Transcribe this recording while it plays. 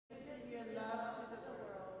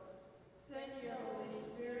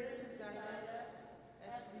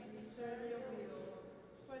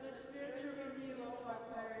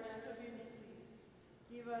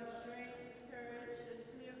Give us strength, courage, and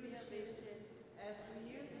clear vision as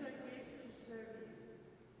we use our gifts to serve you.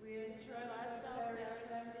 We entrust our parish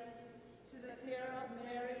families to the care of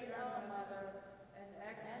Mary, our Mother, and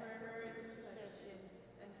ask for her intercession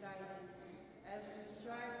and guidance as we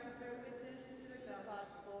strive to bear witness to the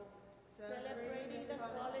gospel, celebrating the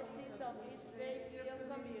qualities of this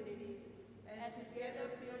faith-filled community, and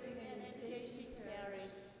together building an engaging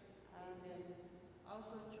parish. Amen.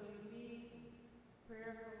 Also, through me,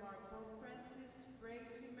 prayer from our Pope Francis, pray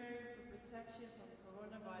to Mary for protection from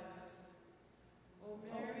coronavirus. O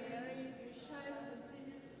Mary, you shine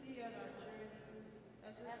continuously on our journey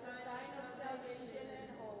as a sign of salvation and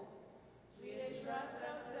hope. We entrust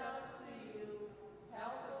ourselves to you,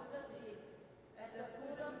 help of the sick. At the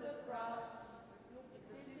foot of the cross, you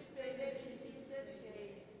participated in Jesus'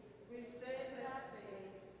 shame. With steadfast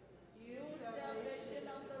faith, you, salvation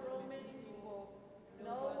of the Roman people,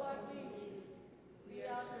 know what we need. We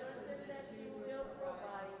are certain that you will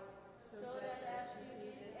provide, so that as you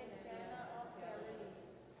did in Cana of Galilee,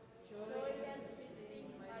 joy and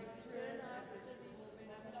feasting might turn after this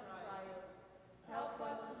moment of trial. Help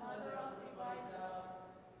us, Mother of Divine Love,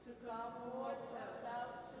 to conform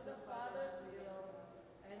ourselves to the Father's will,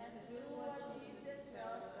 and to do what Jesus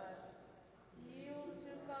tells us. He who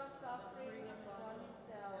took our suffering upon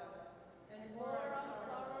himself, and bore our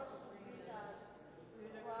sorrows with us, through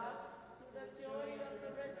the cross, to the joy of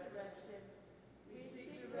the resurrection. We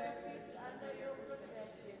seek refuge under your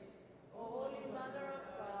protection, O Holy Mother of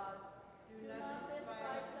God. Do not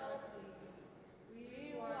despise our pleas.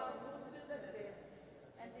 We who are put to the test,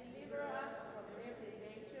 and deliver us from every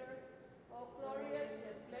danger, O glorious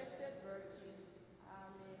and blessed Virgin.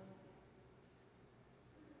 Amen.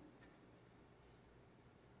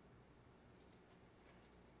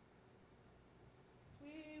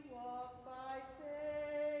 We walk by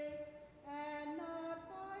faith and not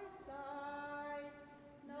by sight.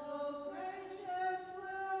 No gracious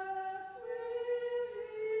words we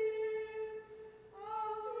hear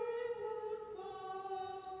of him who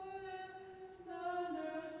spoke when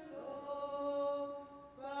thunders spoke,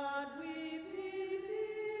 but we believe,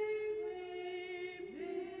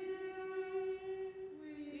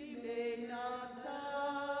 we may not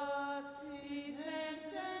touch his hands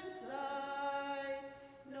and side,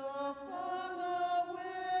 nor follow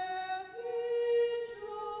where he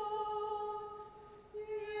trod.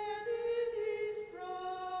 Yet in his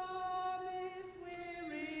promise we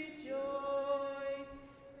rejoice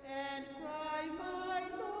and cry, my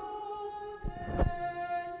Lord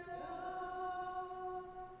and God.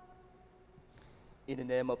 In the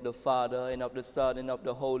name of the Father, and of the Son, and of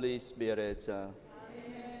the Holy Spirit.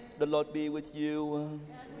 The Lord be with you. And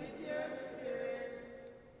with your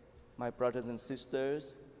spirit. My brothers and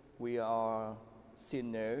sisters, we are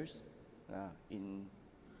sinners in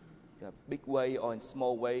a big way or in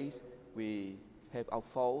small ways. We have our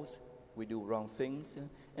faults, we do wrong things.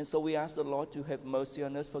 And so we ask the Lord to have mercy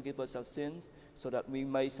on us, forgive us our sins, so that we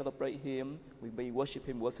may celebrate Him, we may worship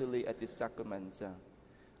Him worthily at this sacrament.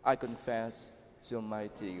 I confess to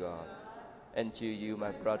Almighty God and to you,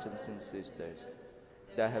 my brothers and sisters,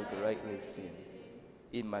 that I have greatly sinned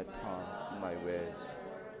in my thoughts, in my words,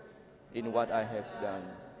 in what I have done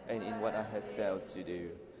and in what I have failed to do,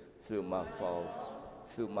 through my fault,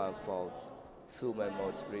 through my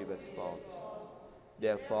most grievous faults.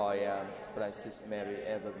 Therefore I ask, Blessed Mary,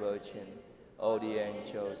 ever Virgin, all the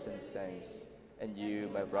angels and saints, and you,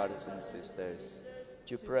 my brothers and sisters,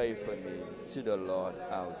 to pray for me to the Lord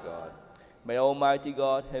our God. May Almighty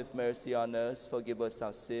God have mercy on us, forgive us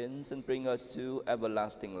our sins, and bring us to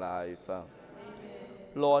everlasting life. Amen.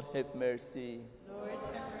 Lord, have mercy. Lord,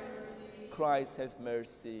 have mercy. Christ, have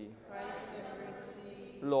mercy. Christ, have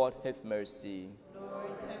mercy. Lord, have mercy. Lord,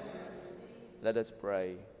 have mercy. Let us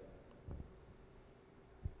pray.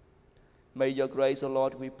 May your grace, O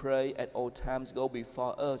Lord, we pray, at all times go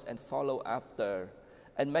before us and follow after,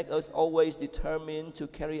 and make us always determined to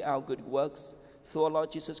carry out good works, through our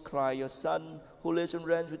Lord Jesus Christ, your Son, who lives and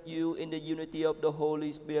reigns with you in the unity of the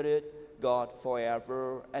Holy Spirit, God,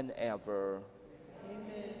 forever and ever.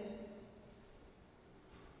 Amen.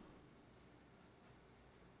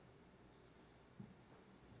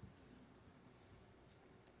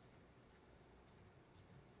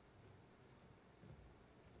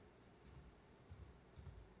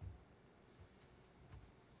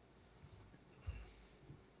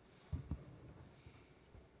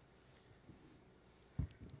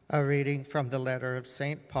 A reading from the letter of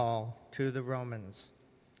St. Paul to the Romans.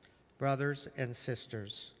 Brothers and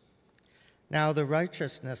sisters, now the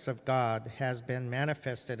righteousness of God has been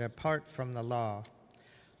manifested apart from the law,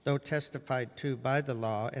 though testified to by the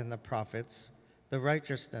law and the prophets, the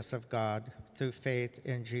righteousness of God through faith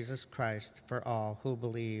in Jesus Christ for all who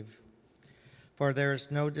believe. For there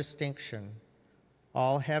is no distinction.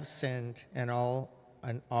 All have sinned and all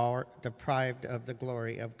are deprived of the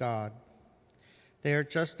glory of God. They are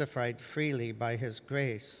justified freely by his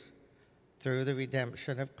grace through the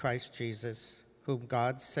redemption of Christ Jesus, whom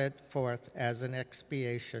God set forth as an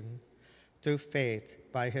expiation through faith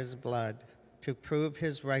by his blood to prove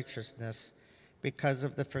his righteousness because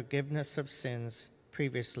of the forgiveness of sins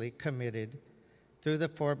previously committed through the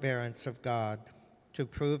forbearance of God, to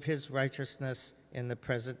prove his righteousness in the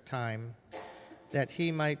present time, that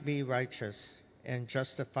he might be righteous and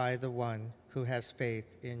justify the one who has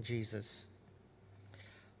faith in Jesus.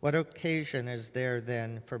 What occasion is there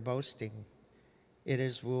then for boasting? It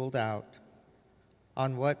is ruled out.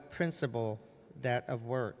 On what principle? That of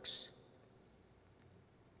works?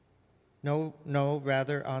 No,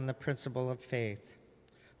 rather on the principle of faith.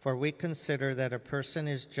 For we consider that a person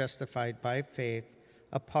is justified by faith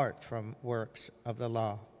apart from works of the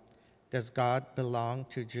law. Does God belong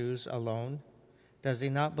to Jews alone? Does he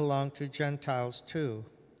not belong to Gentiles too?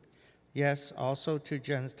 Yes, also to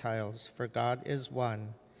Gentiles, for God is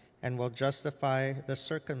one, and will justify the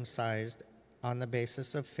circumcised on the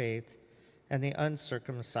basis of faith, and the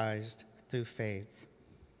uncircumcised through faith.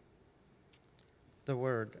 The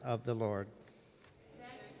word of the Lord.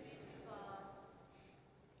 Thanks be to God.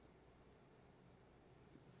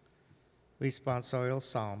 Responsorial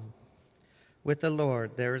Psalm. With the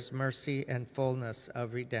Lord there is mercy and fullness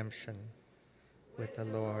of redemption. With the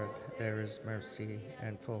Lord there is mercy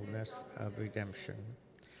and fullness of redemption.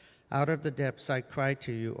 Out of the depths I cry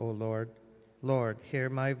to you, O Lord. Lord, hear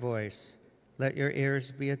my voice. Let your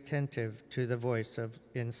ears be attentive to the voice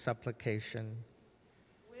in supplication.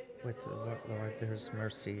 With the Lord there is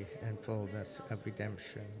mercy and fullness of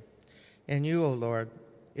redemption. In you, O Lord,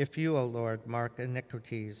 if you, O Lord, mark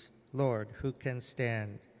iniquities, Lord, who can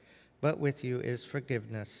stand? But with you is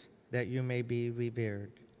forgiveness, that you may be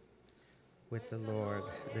revered. With the Lord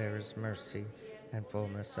there is mercy and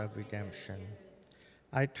fullness of redemption.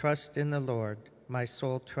 I trust in the Lord, my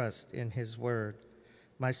soul trusts in his word.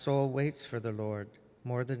 My soul waits for the Lord,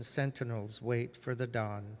 more than sentinels wait for the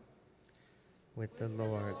dawn. With the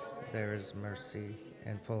Lord there is mercy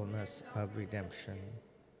and fullness of redemption.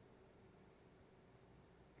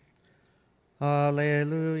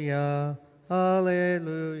 Alleluia,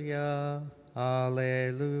 alleluia,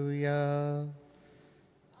 alleluia.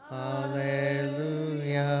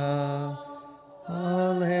 Alleluia,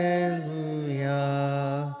 alleluia,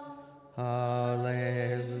 alleluia.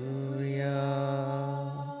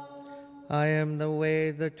 I am the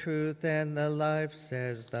way, the truth, and the life,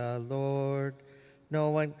 says the Lord. No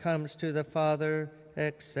one comes to the Father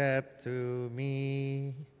except through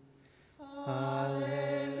me. Alleluia,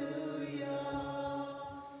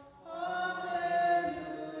 alleluia,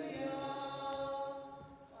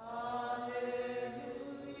 alleluia.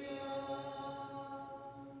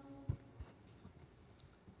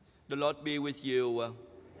 The Lord be with you. And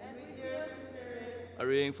with your spirit. A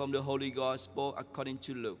reading from the Holy Gospel according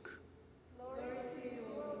to Luke. Glory to you,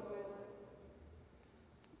 O Lord.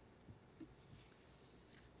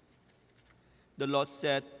 The Lord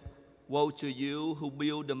said, "Woe to you who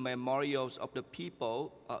build the memorials of the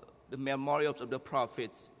people, the memorials of the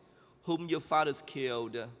prophets, whom your fathers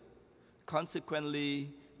killed.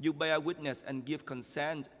 Consequently, you bear witness and give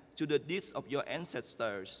consent to the deeds of your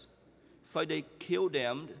ancestors, for they killed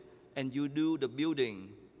them, and you do the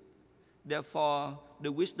building. Therefore, the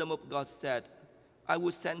wisdom of God said, I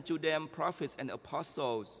will send to them prophets and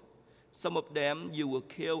apostles. Some of them you will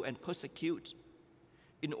kill and persecute,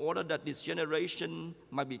 in order that this generation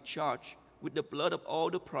might be charged with the blood of all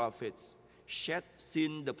the prophets, shed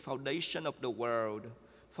since the foundation of the world,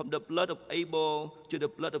 from the blood of Abel to the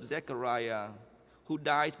blood of Zechariah, who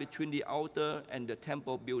died between the altar and the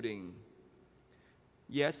temple building.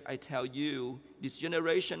 Yes, I tell you, this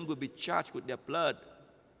generation will be charged with their blood.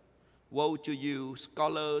 Woe to you,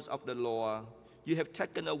 scholars of the law! You have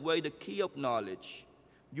taken away the key of knowledge.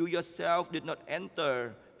 You yourself did not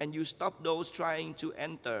enter, and you stopped those trying to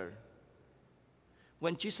enter."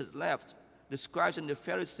 When Jesus left, the scribes and the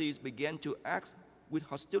Pharisees began to act with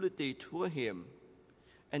hostility toward him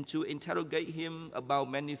and to interrogate him about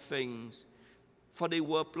many things, for they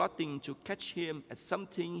were plotting to catch him at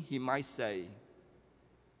something he might say.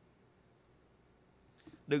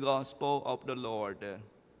 The Gospel of the Lord.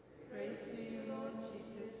 Praise to you, Lord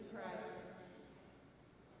Jesus Christ.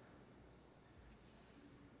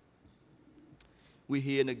 We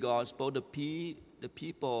hear in the Gospel the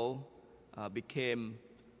people became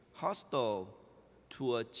hostile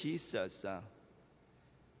toward Jesus.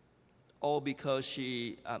 all because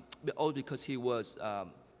all because he was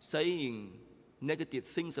saying negative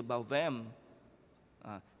things about them.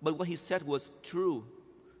 But what he said was true.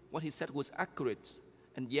 What he said was accurate.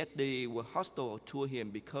 And yet they were hostile to him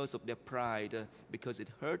because of their pride, because it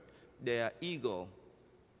hurt their ego.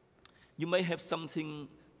 You may have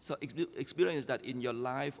experience that in your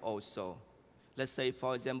life also. Let's say,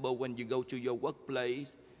 for example, when you go to your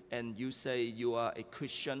workplace and you say you are a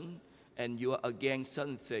Christian and you are against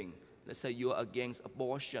certain thing. Let's say you are against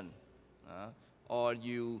abortion, or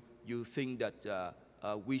you think that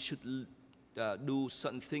we should do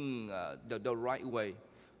certain thing the right way.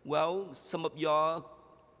 Well, some of your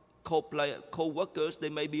co-workers, they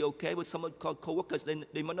may be okay, but some of co-workers,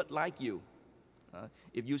 they might not like you.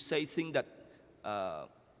 If you say things that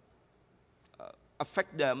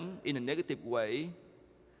affect them in a negative way,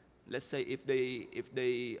 let's say if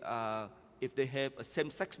they have a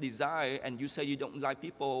same-sex desire, and you say you don't like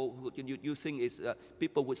people who you think is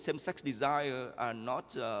people with same-sex desire are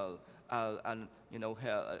not are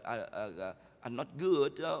not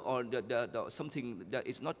good, or something that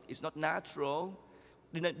is not natural,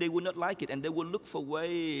 they will not like it, and they will look for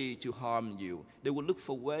way to harm you. They will look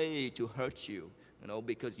for way to hurt you,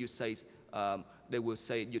 because you say they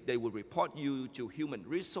will report you to human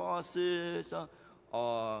resources,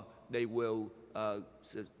 or they will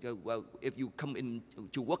if you come in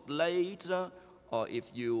to work late, or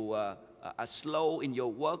if you are slow in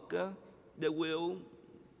your work, they will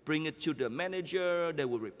bring it to the manager. They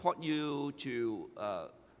will report you to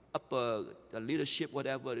upper leadership,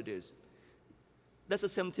 whatever it is. That's the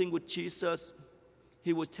same thing with Jesus.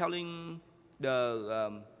 He was telling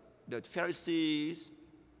the Pharisees,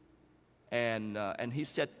 and he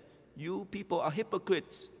said, "You people are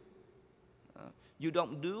hypocrites. You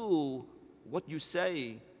don't do what you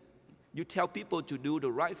say. You tell people to do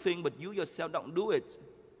the right thing, but you yourself don't do it.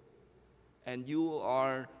 And you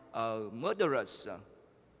are murderers."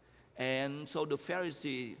 And so the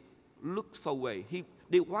Pharisee looked for a way.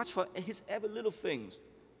 They watch for his every little things,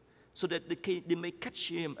 so that they may catch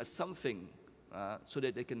him as something, so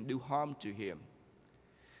that they can do harm to him.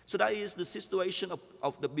 So that is the situation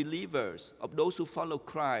of the believers, of those who follow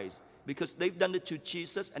Christ, because they've done it to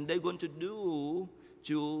Jesus, and they're going to do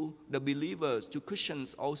to the believers, to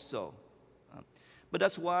Christians also. But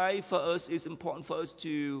that's why for us it's important for us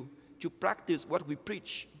to practice what we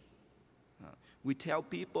preach. We tell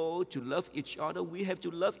people to love each other. We have to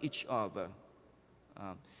love each other.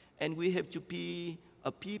 And we have to be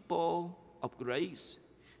a people of grace.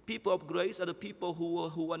 People of grace are the people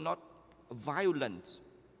who are not violent.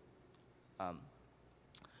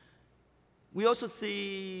 We also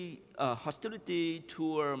see hostility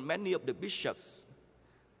toward many of the bishops.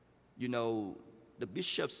 The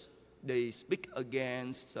bishops, they speak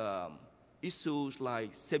against issues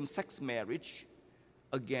like same-sex marriage,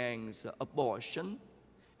 against abortion.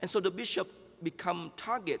 And so the bishop become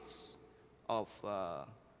targets of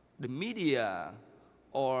the media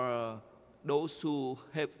or those who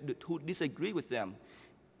disagree with them.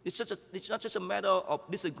 It's not just a matter of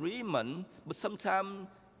disagreement, but sometimes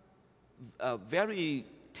very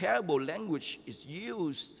terrible language is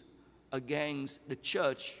used against the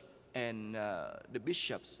church and the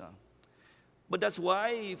bishops. But that's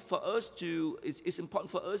why it's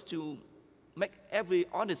important for us to make every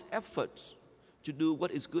honest effort to do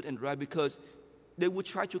what is good and right, because they will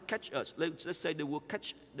try to catch us. Let's say they will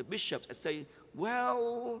catch the bishops and say,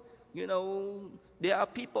 well, there are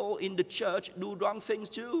people in the church do wrong things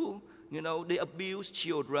too. They abuse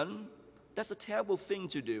children. That's a terrible thing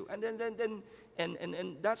to do. And then that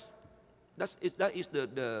is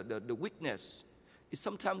the weakness.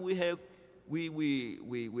 Sometimes we have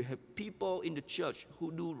people in the church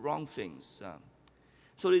who do wrong things.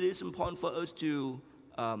 So it is important for us to,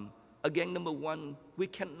 again, number one, we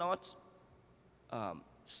cannot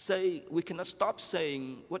stop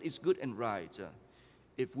saying what is good and right.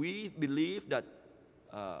 If we believe that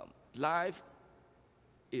life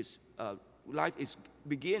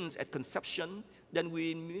begins at conception, then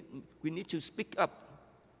we need to speak up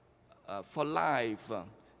for life.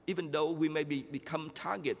 Even though we may become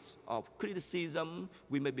targets of criticism,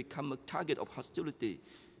 we may become a target of hostility.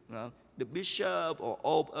 The bishop or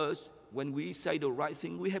all of us, when we say the right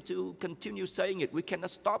thing, we have to continue saying it. We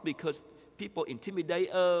cannot stop because people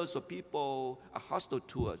intimidate us or people are hostile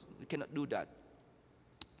to us. We cannot do that.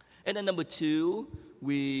 And then number two,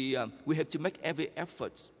 we have to make every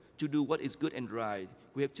effort to do what is good and right.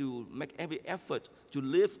 We have to make every effort to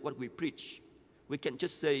live what we preach. We can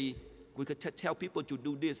just say, we could tell people to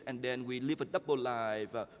do this, and then we live a double life.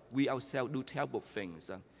 We ourselves do terrible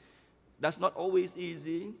things. That's not always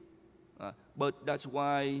easy, but that's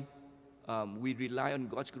why we rely on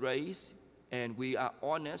God's grace, and we are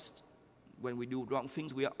honest. When we do wrong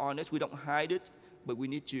things, we are honest. We don't hide it, but we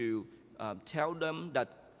need to tell them that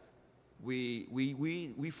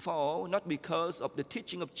we fall not because of the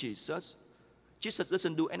teaching of Jesus. Jesus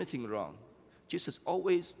doesn't do anything wrong. Jesus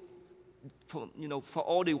always, for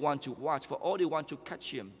all they want to watch, for all they want to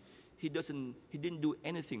catch him, he didn't do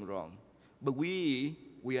anything wrong. But we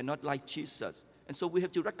are not like Jesus. And so we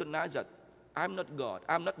have to recognize that I'm not God.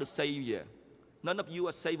 I'm not the Savior. None of you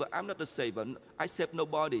are Savior. I'm not the Savior. I save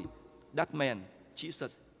nobody. That man,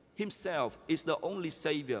 Jesus himself, is the only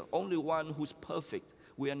Savior, only one who's perfect.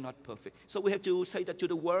 We are not perfect. So we have to say that to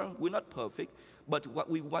the world, we're not perfect. But what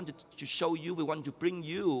we wanted to show you, we want to bring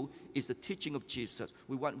you, is the teaching of Jesus.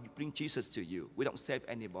 We want to bring Jesus to you. We don't save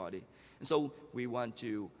anybody. And so we want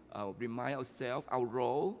to remind ourselves our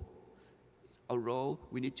role. Our role,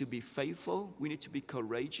 we need to be faithful. We need to be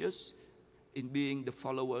courageous in being the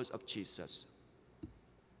followers of Jesus.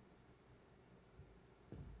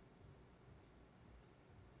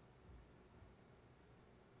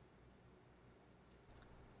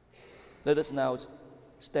 Let us now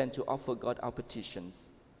stand to offer God our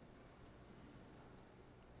petitions.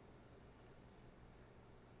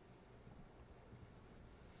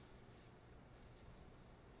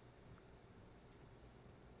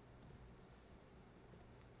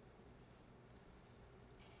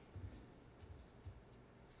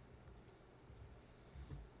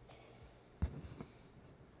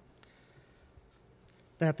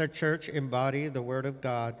 That the Church embody the Word of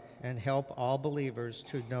God and help all believers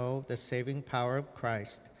to know the saving power of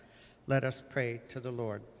Christ, let us pray to the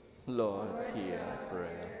Lord. Lord, hear our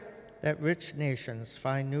prayer. That rich nations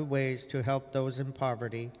find new ways to help those in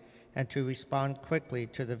poverty and to respond quickly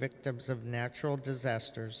to the victims of natural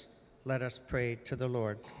disasters, let us pray to the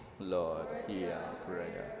Lord. Lord, hear our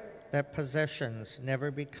prayer. That possessions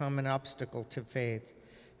never become an obstacle to faith,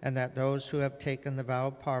 and that those who have taken the vow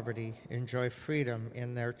of poverty enjoy freedom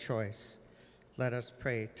in their choice. Let us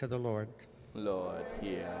pray to the Lord. Lord,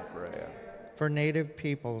 hear our prayer. For native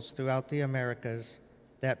peoples throughout the Americas,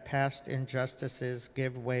 that past injustices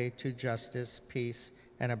give way to justice, peace,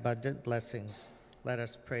 and abundant blessings, let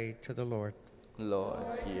us pray to the Lord. Lord,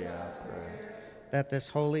 hear our prayer. That this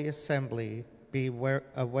holy assembly be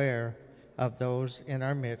aware of those in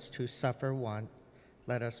our midst who suffer want,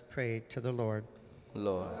 let us pray to the Lord.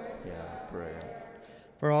 Lord, hear our prayer.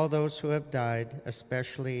 For all those who have died,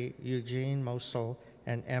 especially Eugene Mosel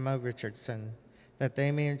and Emma Richardson, that they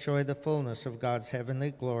may enjoy the fullness of God's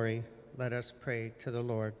heavenly glory, let us pray to the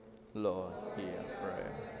Lord. Lord, hear our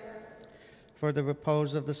prayer. For the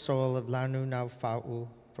repose of the soul of Lanu Naufa'u,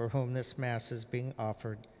 for whom this Mass is being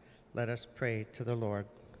offered, let us pray to the Lord.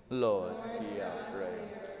 Lord, hear our prayer.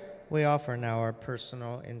 We offer now our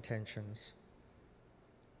personal intentions.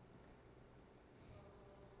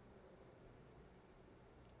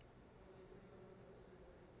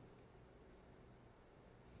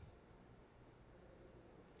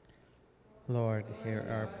 Lord, hear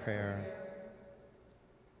our prayer.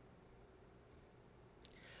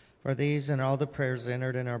 For these and all the prayers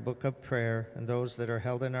entered in our book of prayer and those that are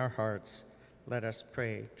held in our hearts, let us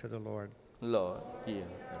pray to the Lord. Lord, hear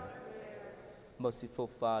our prayer. Merciful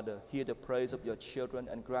Father, hear the prayers of your children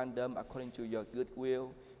and grant them according to your good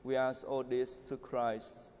will. We ask all this through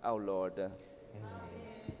Christ our Lord. Amen.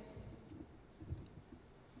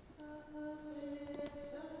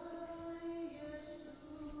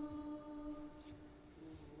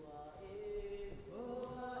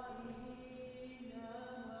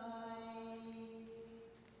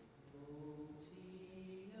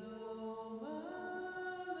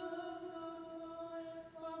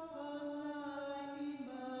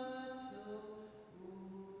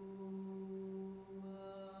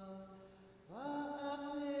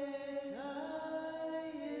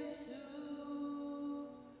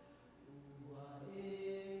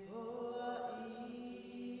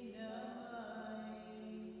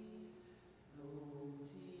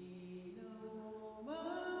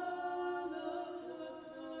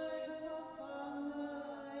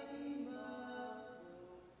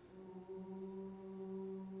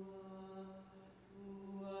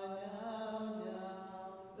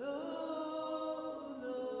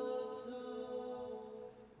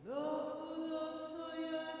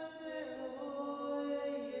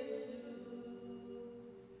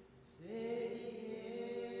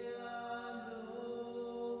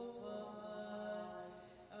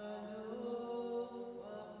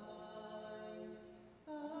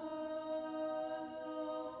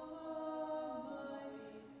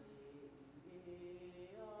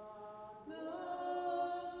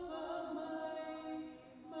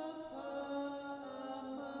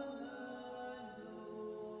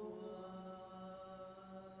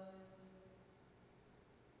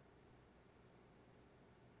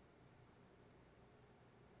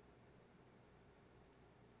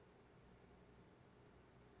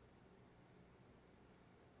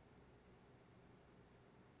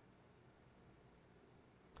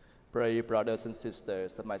 Pray, brothers and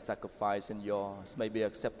sisters, that my sacrifice and yours may be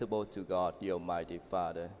acceptable to God, the Almighty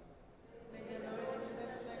Father. May the Lord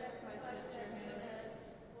accept sacrifice at your hands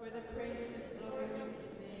for the praise and glory of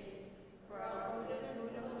his name, for our good and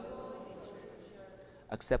good of the Holy Church.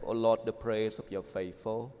 Accept, O Lord, the praise of your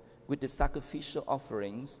faithful with the sacrificial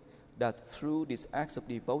offerings, that through these acts of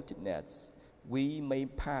devotedness we may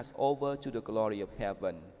pass over to the glory of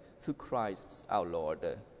heaven through Christ our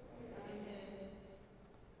Lord.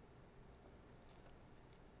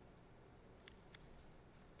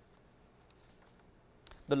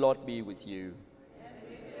 The Lord be with you. And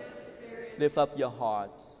with your spirit, Lift up your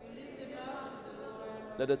hearts. we lift them up to the Lord.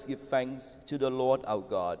 Let us give thanks to the Lord our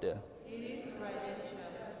God. It is right and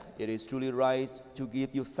just. It is truly right to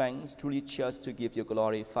give you thanks, truly just to give you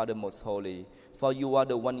glory, Father most holy. For you are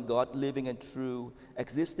the one God, living and true,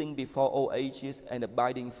 existing before all ages and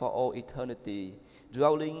abiding for all eternity,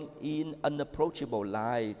 dwelling in unapproachable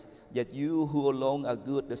light. Yet you who alone are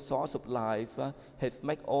good, the source of life, have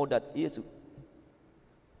made all that is,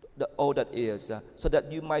 so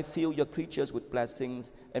that you might fill your creatures with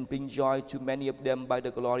blessings and bring joy to many of them by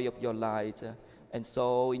the glory of your light. And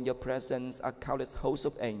so in your presence are countless hosts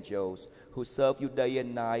of angels who serve you day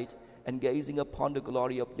and night, and gazing upon the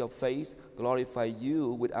glory of your face, glorify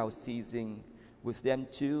you without ceasing. With them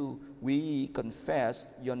too we confess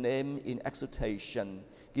your name in exaltation,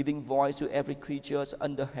 giving voice to every creature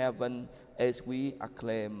under heaven as we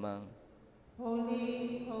acclaim.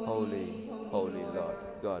 Holy, Holy, holy Lord,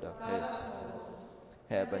 God of hosts,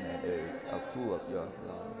 heaven and earth are full of your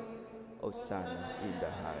glory. Hosanna in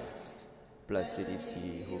the highest. Blessed is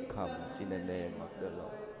he who comes in the name of the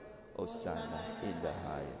Lord. Hosanna in the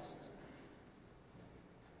highest.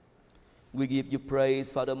 We give you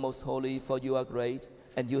praise, Father most holy, for you are great,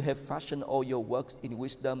 and you have fashioned all your works in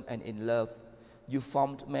wisdom and in love. You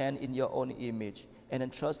formed man in your own image and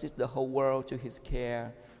entrusted the whole world to his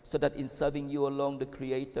care, so that in serving you alone, the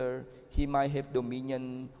Creator, he might have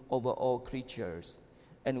dominion over all creatures.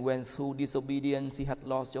 And when through disobedience he had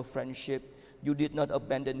lost your friendship, you did not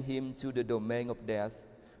abandon him to the domain of death,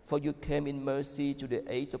 for you came in mercy to the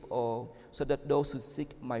aid of all, so that those who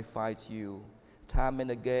seek might find you. Time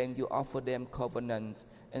and again you offer them covenants,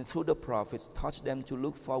 and through the prophets taught them to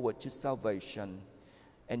look forward to salvation.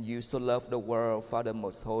 And you so loved the world, Father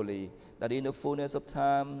most holy, that in the fullness of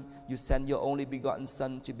time you sent your only begotten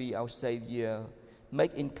Son to be our Savior.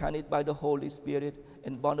 Made incarnate by the Holy Spirit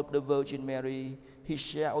and born of the Virgin Mary, he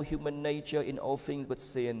shared our human nature in all things but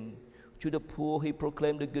sin. To the poor he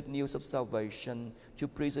proclaimed the good news of salvation, to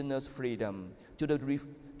prisoners freedom, to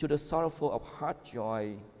the sorrowful of heart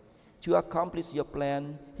joy. To accomplish your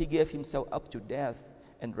plan, he gave himself up to death,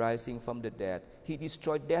 and rising from the dead, he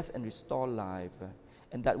destroyed death and restored life.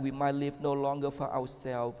 And that we might live no longer for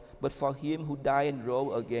ourselves, but for him who died and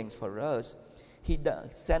rose again for us, he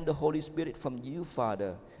sent the Holy Spirit from you,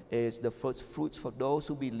 Father, as the first fruits for those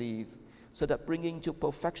who believe, so that bringing to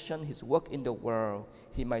perfection his work in the world,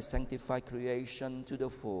 he might sanctify creation to the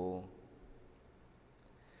full.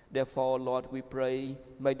 Therefore, Lord, we pray,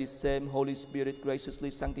 may the same Holy Spirit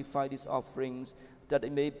graciously sanctify these offerings, that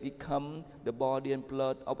it may become the body and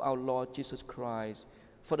blood of our Lord Jesus Christ,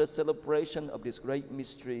 for the celebration of this great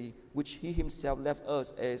mystery, which he himself left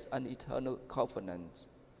us as an eternal covenant.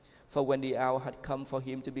 For when the hour had come for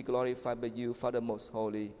him to be glorified by you, Father most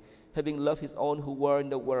holy, having loved his own who were in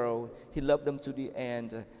the world, he loved them to the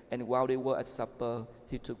end. And while they were at supper,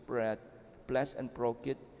 he took bread, blessed and broke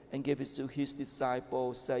it, and gave it to his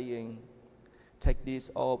disciples, saying, "Take this,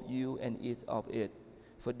 all of you, and eat of it,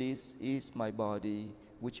 for this is my body,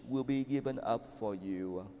 which will be given up for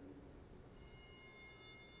you."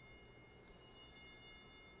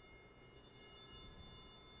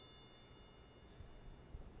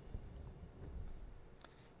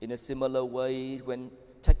 In a similar way, when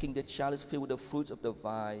taking the chalice filled with the fruit of the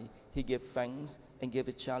vine, he gave thanks and gave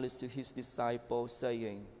the chalice to his disciples,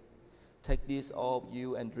 saying, "Take this, all of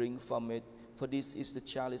you, and drink from it, for this is the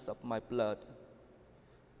chalice of my blood,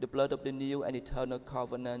 the blood of the new and eternal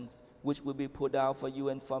covenant, which will be poured out for you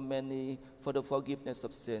and for many for the forgiveness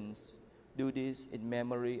of sins. Do this in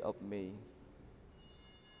memory of me."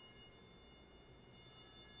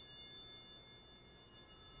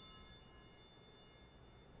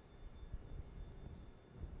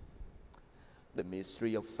 The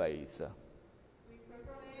mystery of faith. We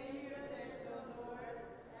proclaim your death, O Lord,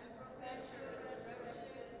 and profess your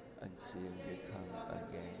resurrection Until you come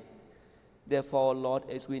again. Therefore, Lord,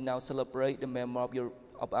 as we now celebrate the memory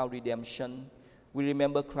of our redemption, we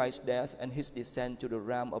remember Christ's death and his descent to the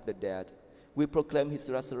realm of the dead. We proclaim his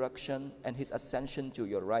resurrection and his ascension to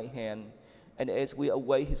your right hand, And as we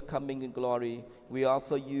await his coming in glory, we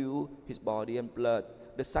offer you his body and blood,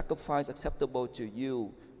 the sacrifice acceptable to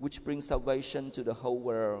you, which brings salvation to the whole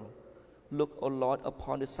world. Look, O Lord,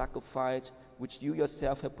 upon the sacrifice which you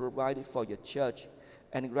yourself have provided for your church,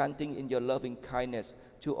 and granting in your loving kindness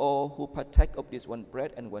to all who partake of this one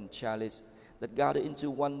bread and one chalice, that gathered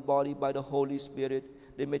into one body by the Holy Spirit,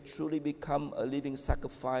 they may truly become a living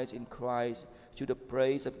sacrifice in Christ to the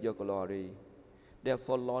praise of your glory.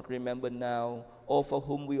 Therefore, Lord, remember now all for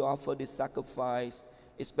whom we offer this sacrifice,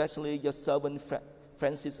 especially your servant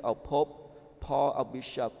Francis, our Pope, Paul, our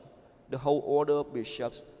Bishop, the whole order of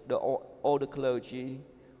bishops, all the clergy,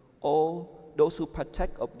 all those who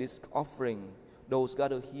partake of this offering, those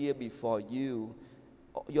gathered here before you,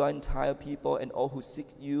 your entire people, and all who seek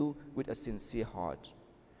you with a sincere heart.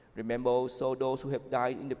 Remember also those who have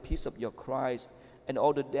died in the peace of your Christ, and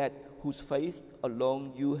all the dead whose faith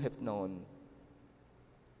alone you have known.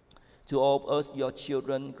 To all of us, your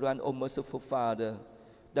children, grant, O merciful Father,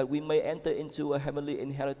 that we may enter into a heavenly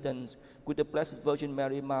inheritance with the Blessed Virgin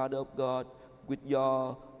Mary, Mother of God, with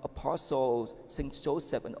your apostles, Saint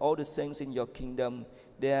Joseph, and all the saints in your kingdom,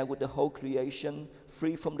 there with the whole creation,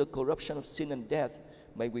 free from the corruption of sin and death.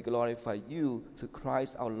 May we glorify you through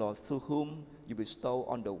Christ our Lord, through whom you bestow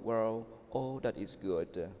on the world all that is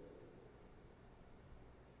good.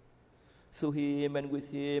 Through him, and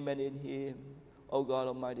with him, and in him, O God,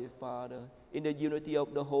 Almighty Father, in the unity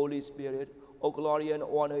of the Holy Spirit, all glory and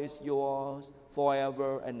honor is yours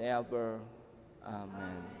forever and ever.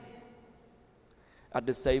 Amen. At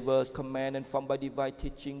the Savior's command and from by divine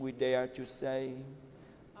teaching, we dare to say,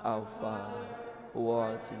 Our Father, who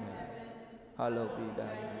art in heaven, hallowed be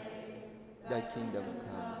thy name. Thy kingdom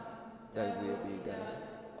come, thy will be done,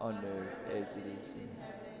 on earth as it is in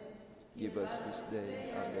heaven. Give us this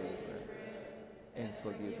day our daily bread, and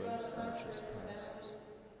forgive us our trespasses,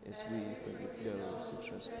 as we forgive those who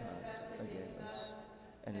trespass against us.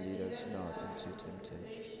 And lead us not into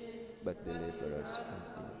temptation, but deliver us from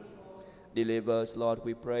evil. Deliver us, Lord,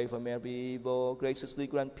 we pray, from every evil. Graciously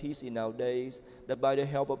grant peace in our days, that by the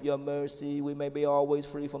help of your mercy we may be always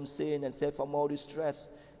free from sin and safe from all distress,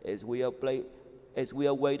 as we await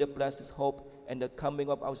the blessed hope and the coming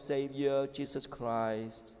of our Savior, Jesus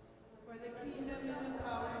Christ. For the kingdom and the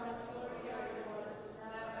power and the glory are yours,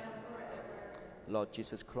 now and forever. Lord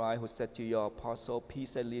Jesus Christ, who said to your apostle,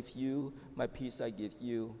 Peace I leave you, my peace I give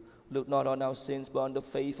you. Look not on our sins, but on the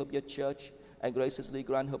faith of your church, and graciously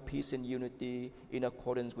grant her peace and unity in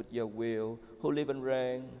accordance with your will, who live and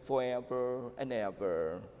reign forever and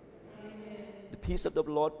ever. Amen. The peace of the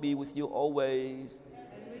Lord be with you always.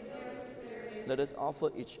 And with your spirit. Let us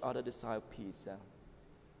offer each other the sign of peace.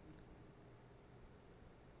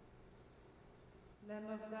 Lamb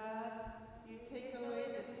of God, you take away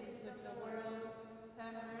the sins of the world,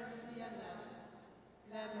 have mercy on us.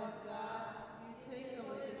 Lamb of God, you take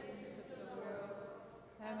away the sins of the world,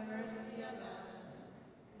 have mercy on us.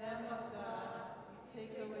 Lamb of God, you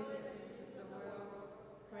take away the sins of the world,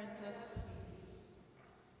 grant us peace.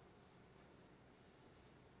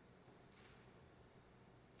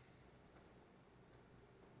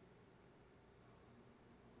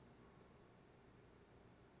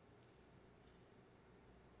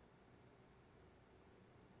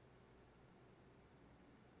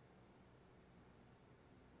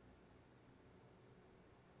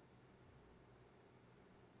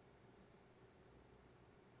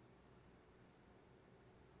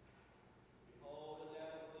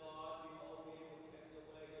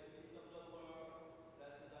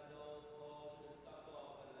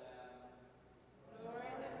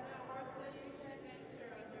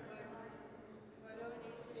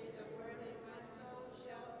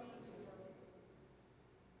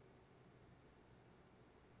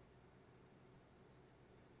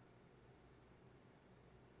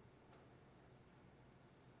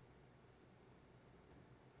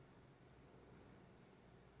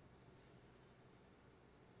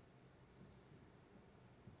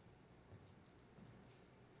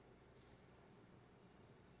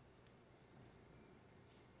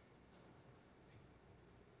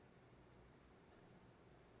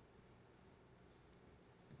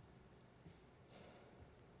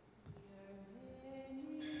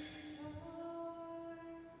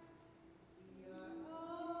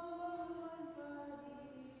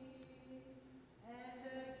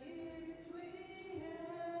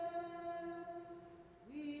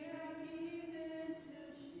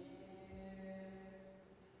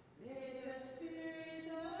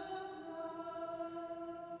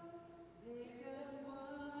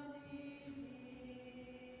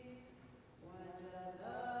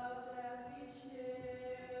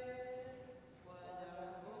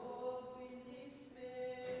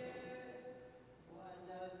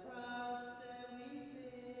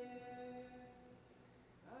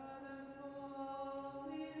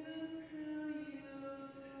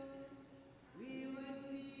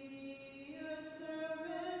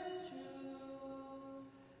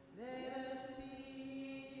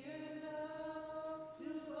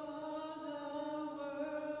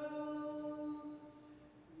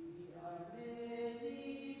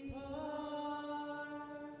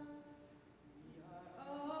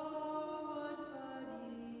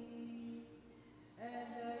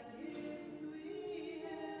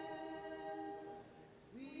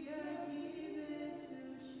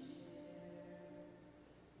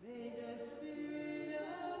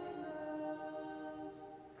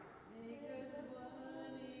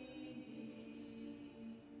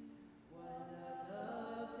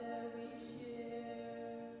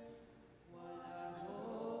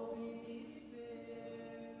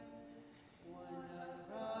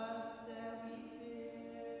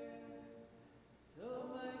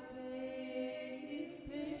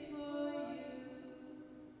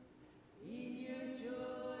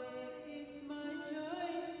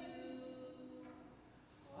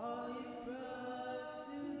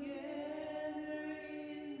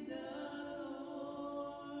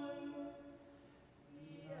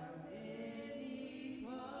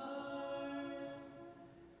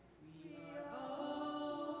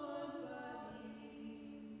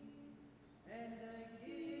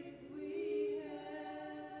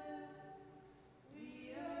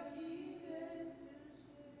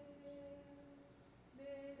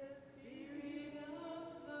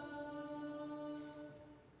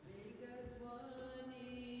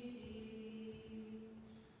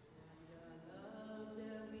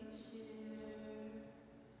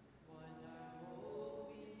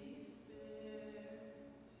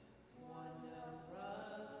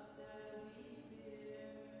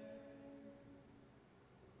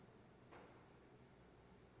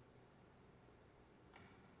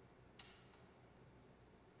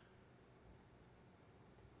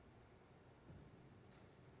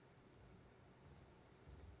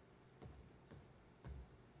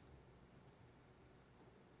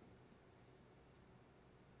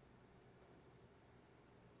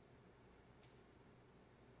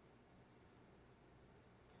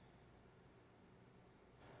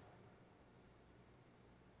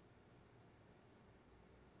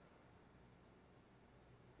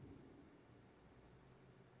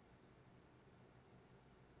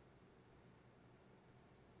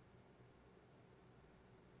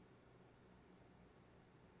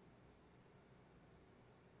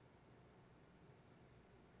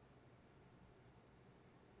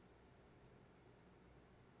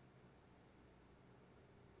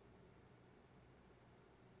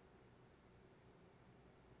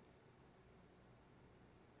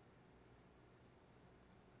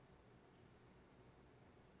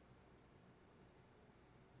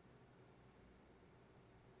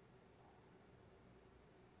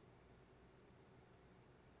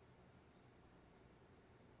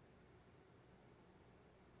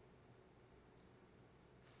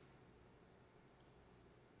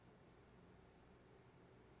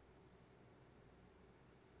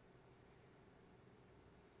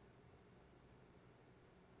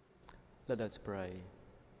 Let us pray.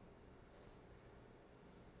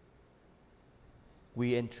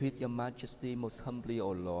 We entreat your majesty most humbly,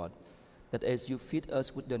 O Lord, that as you feed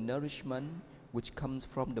us with the nourishment which comes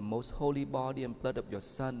from the most holy body and blood of your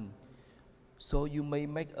Son, so you may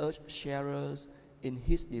make us sharers in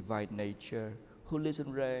his divine nature, who lives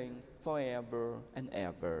and reigns forever and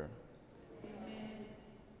ever. Amen.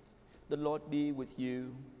 The Lord be with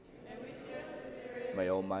you. And with your spirit. May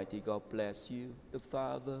Almighty God bless you, the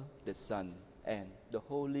Father, the Son, and the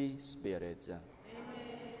Holy Spirit. Amen.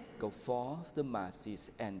 Go forth, the Mass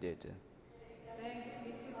is ended. Thanks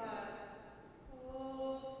be to God.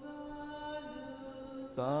 O salus.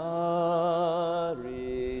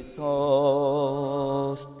 Paris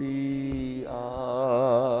hostia,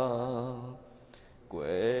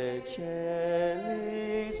 que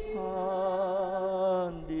celis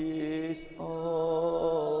pandis ostium,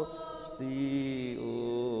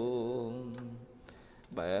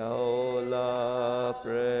 bella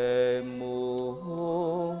premum,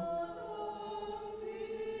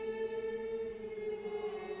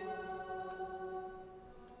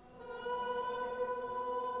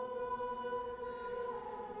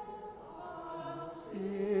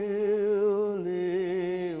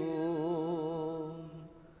 Silium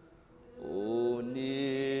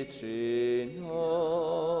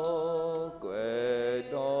unitrinoque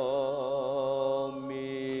Domino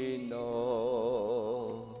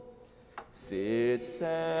sit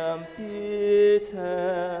sempiterna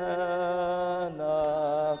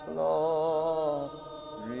gloria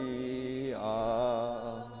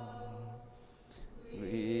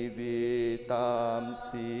vivitam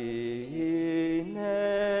sine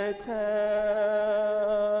termino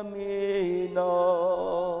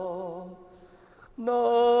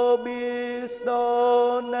nobis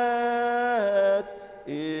donet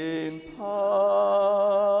in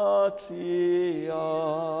patria